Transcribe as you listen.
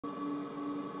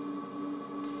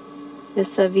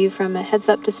This view from a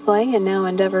heads-up display, and now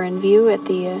Endeavour in view at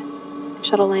the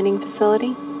shuttle landing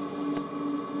facility.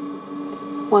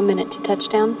 1 minute to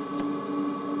touchdown.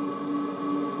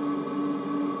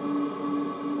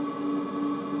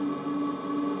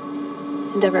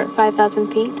 Endeavour at 5,000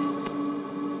 feet.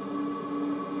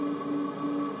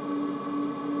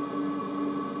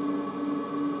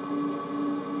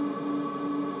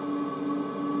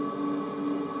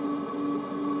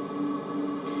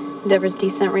 Endeavour's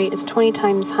descent rate is 20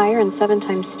 times higher and 7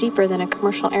 times steeper than a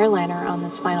commercial airliner on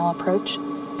this final approach.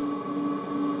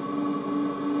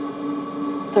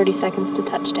 30 seconds to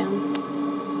touchdown.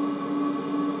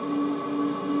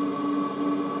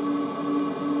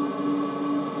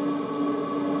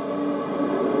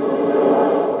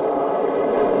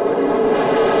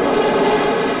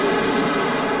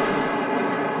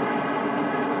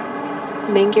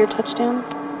 Main gear touchdown.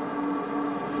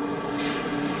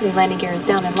 The landing gear is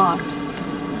down and locked.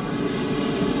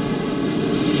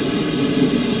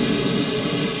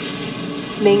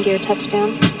 Main gear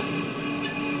touchdown.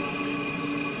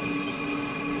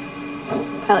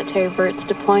 Pilot Terry Virts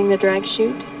deploying the drag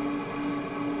chute.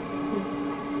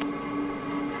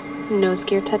 Nose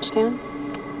gear touchdown.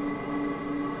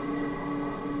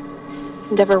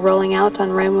 Endeavour rolling out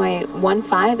on runway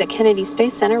 15 at Kennedy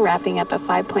Space Center, wrapping up a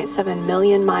 5.7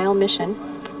 million mile mission.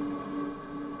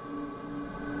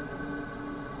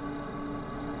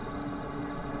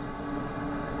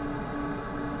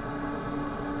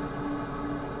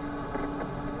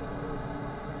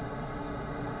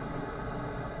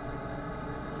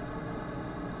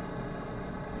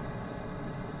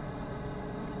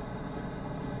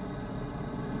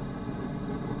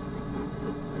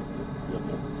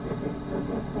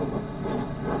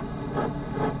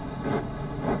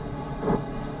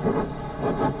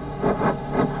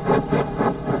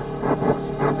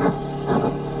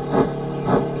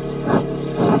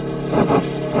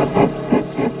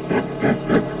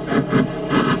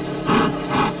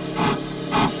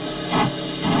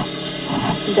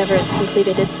 Endeavour has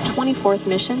completed its 24th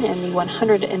mission and the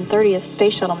 130th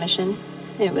Space Shuttle mission.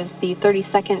 It was the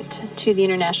 32nd to the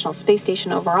International Space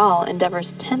Station overall,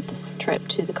 Endeavour's 10th trip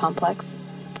to the complex.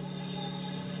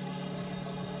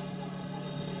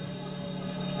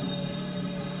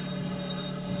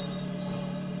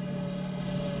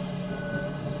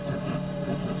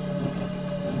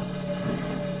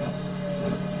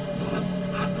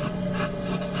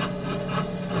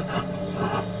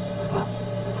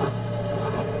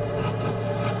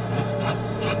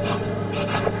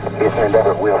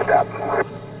 Endeavour, wheel stop.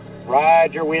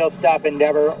 Roger, wheel stop,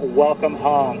 Endeavour. Welcome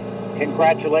home.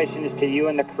 Congratulations to you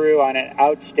and the crew on an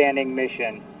outstanding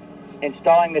mission,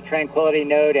 installing the Tranquility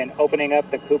node and opening up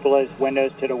the cupola's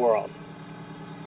windows to the world.